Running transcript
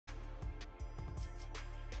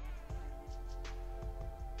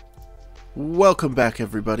Welcome back,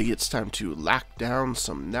 everybody. It's time to lock down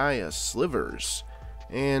some Naya Slivers.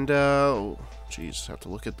 And, oh, geez, have to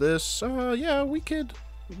look at this. Yeah, we can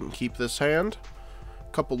keep this hand.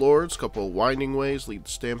 Couple lords, couple winding ways, lead the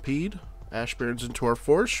stampede. Ashbarons into our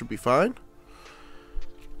force, should be fine.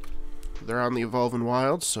 They're on the Evolving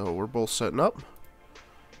Wilds, so we're both setting up.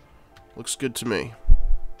 Looks good to me.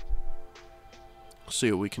 See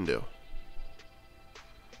what we can do.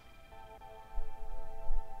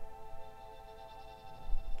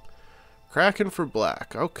 Kraken for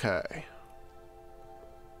black. Okay.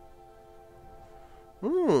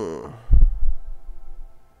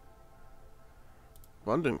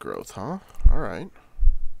 Abundant growth, huh? Alright.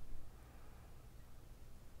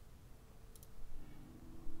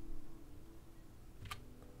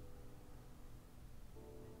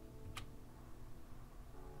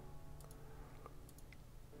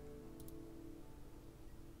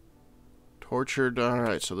 Tortured.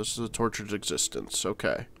 Alright, so this is a tortured existence.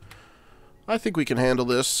 Okay. I think we can handle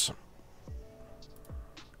this.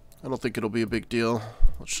 I don't think it'll be a big deal.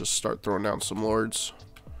 Let's just start throwing down some lords.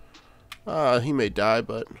 He may die,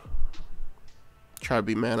 but try to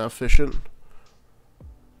be mana efficient.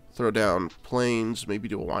 Throw down planes, maybe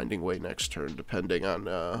do a winding way next turn, depending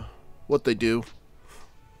on what they do.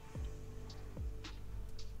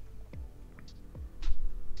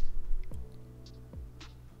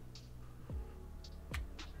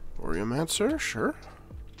 Oriomancer, sure.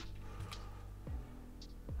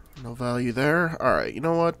 No value there. Alright, you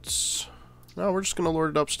know what? No, we're just going to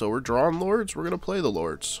lord it up still. We're drawing lords. We're going to play the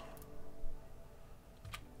lords.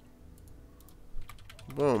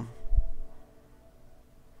 Boom.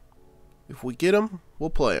 If we get them,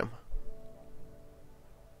 we'll play them.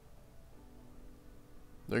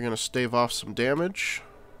 They're going to stave off some damage.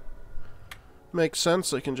 Makes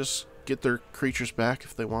sense. They can just get their creatures back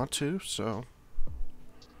if they want to, so...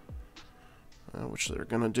 which they're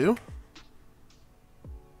going to do.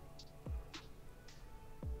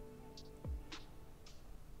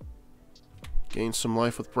 Gain some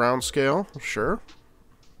life with brown scale, sure.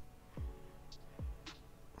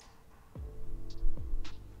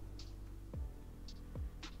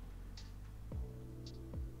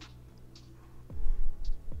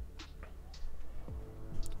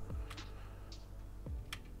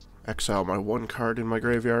 Exile my one card in my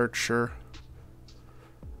graveyard, sure.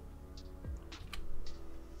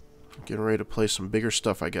 Getting ready to play some bigger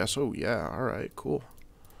stuff, I guess. Oh yeah, alright, cool.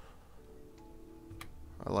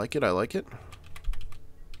 I like it, I like it.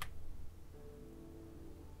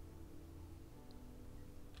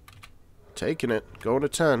 Taking it. Going to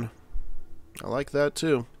 10. I like that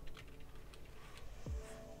too.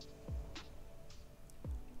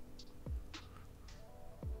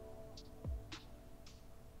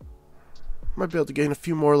 Might be able to gain a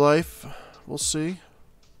few more life. We'll see.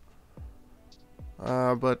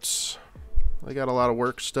 But I got a lot of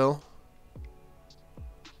work still.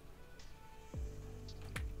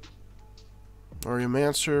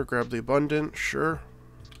 Oriomancer, grab the Abundant, sure.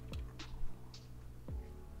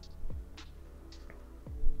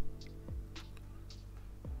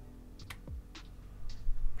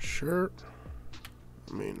 Sure.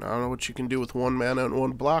 I mean, I don't know what you can do with one mana and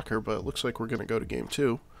one blocker, but it looks like we're going to go to game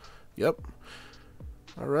 2. Yep.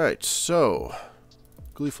 Alright, so...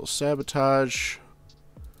 Gleeful Sabotage.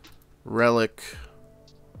 Relic.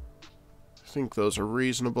 I think those are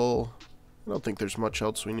reasonable. I don't think there's much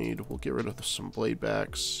else we need. We'll get rid of some blade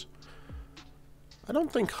backs. I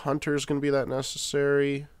don't think Hunter is going to be that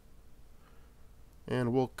necessary.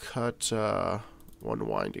 And we'll cut one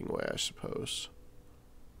winding way, I suppose.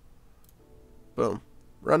 Boom.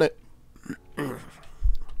 Run it. Run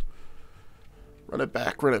it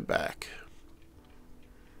back, run it back.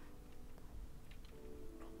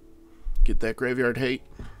 Get that graveyard hate.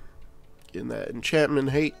 Get that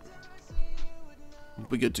enchantment hate. We'll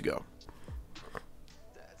be good to go.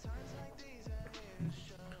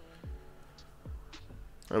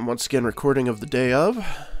 And once again, recording of the day of.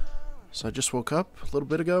 So I just woke up a little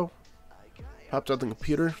bit ago. Hopped on the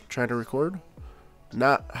computer, trying to record.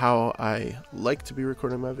 Not how I like to be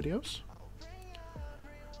recording my videos.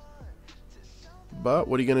 But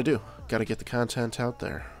what are you going to do? Got to get the content out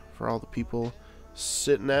there for all the people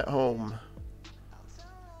sitting at home.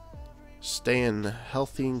 Staying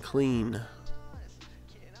healthy and clean.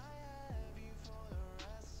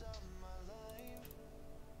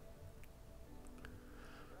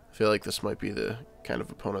 I feel like this might be the kind of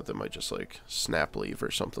opponent that might just like snap leave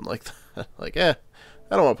or something like that. Like, I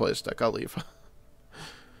don't want to play this deck, I'll leave.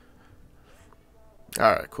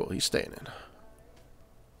 Alright, cool. He's staying in.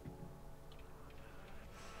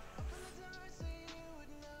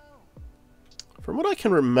 From what I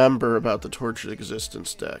can remember about the Tortured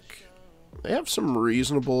Existence deck, they have some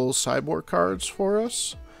reasonable sideboard cards for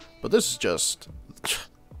us, but this is just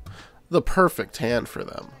the perfect hand for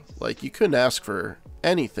them. Like, you couldn't ask for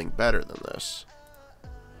anything better than this.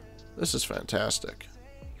 This is fantastic.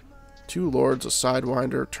 2 Lords, a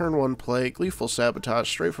Sidewinder, turn 1 play, Gleeful Sabotage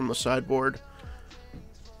straight from the sideboard.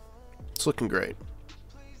 It's looking great.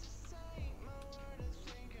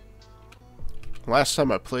 Last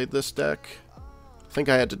time I played this deck, I think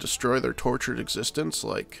I had to destroy their Tortured Existence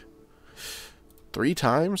like 3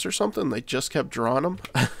 times or something. They just kept drawing them.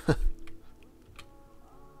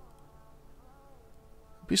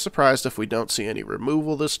 Be surprised if we don't see any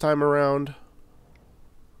removal this time around.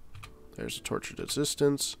 There's a Tortured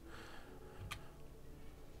Existence.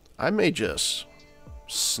 I may just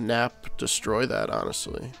snap destroy that,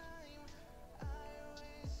 honestly.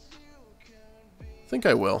 I think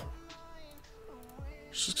I will.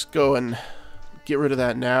 Just go and get rid of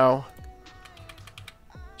that now.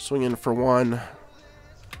 Swing in for 1.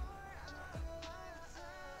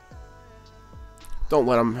 Don't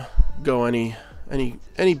let them go any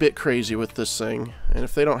bit crazy with this thing. And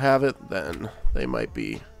if they don't have it, then they might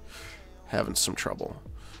be having some trouble.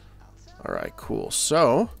 Alright, cool.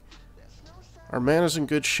 So, our mana's in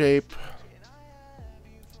good shape.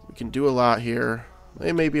 We can do a lot here.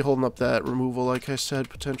 They may be holding up that removal, like I said,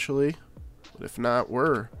 potentially. But if not,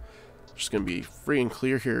 we're just going to be free and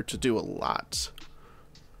clear here to do a lot.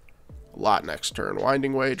 A lot next turn.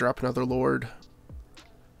 Winding Way, drop another Lord.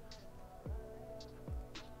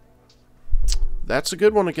 That's a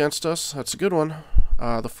good one against us. That's a good one.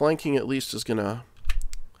 The flanking at least is going to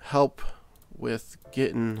help with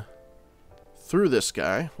getting through this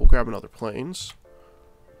guy. We'll grab another Plains.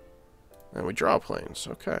 And we draw Plains.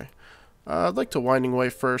 Okay. I'd like to Winding Way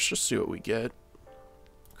first, just see what we get.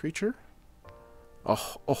 Creature?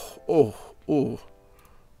 Oh,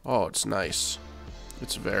 it's nice.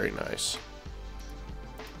 It's very nice.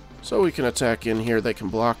 So we can attack in here. They can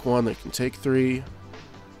block 1. They can take 3.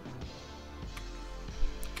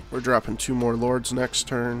 We're dropping 2 more Lords next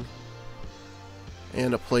turn.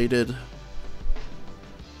 And a Plated.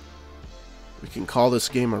 We can call this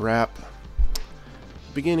game a wrap.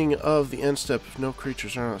 Beginning of the end step. If no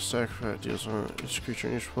creatures are on a sacrifice, deals on each creature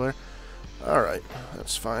and each player. Alright,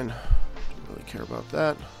 that's fine. Don't really care about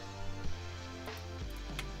that.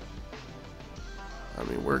 I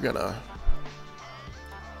mean, we're gonna...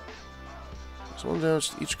 So 1 damage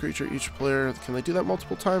to each creature, each player. Can they do that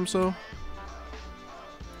multiple times, though?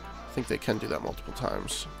 I think they can do that multiple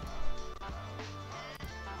times.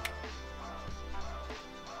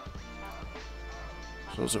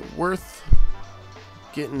 So is it worth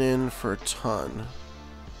getting in for a ton?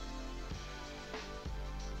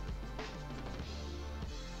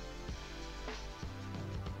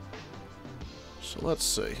 So let's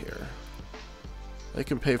see here. They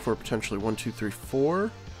can pay for potentially 1, 2, 3,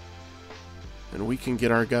 4. And we can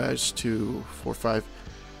get our guys to 4, 5.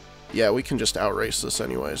 Yeah, we can just outrace this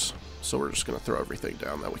anyways. So we're just going to throw everything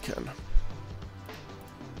down that we can.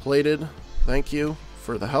 Plated, thank you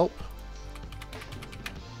for the help.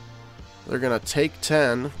 They're going to take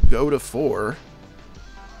 10, go to 4.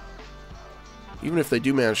 Even if they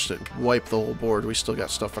do manage to wipe the whole board, we still got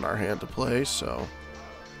stuff in our hand to play, so...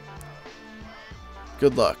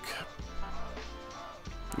 Good luck.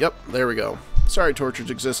 Yep, there we go. Sorry, Tortured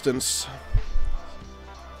Existence.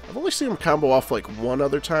 I've only seen them combo off like 1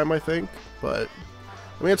 other time, I think, but...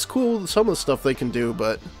 I mean, it's cool, some of the stuff they can do,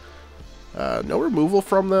 but... no removal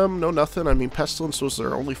from them, no nothing. I mean, Pestilence was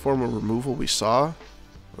their only form of removal we saw.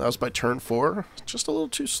 That was by turn 4. Just a little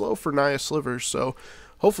too slow for Naya Slivers, so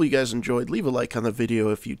hopefully you guys enjoyed. Leave a like on the video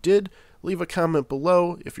if you did. Leave a comment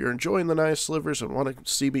below if you're enjoying the Naya Slivers and want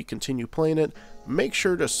to see me continue playing it. Make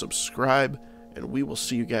sure to subscribe, and we will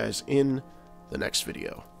see you guys in the next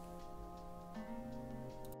video.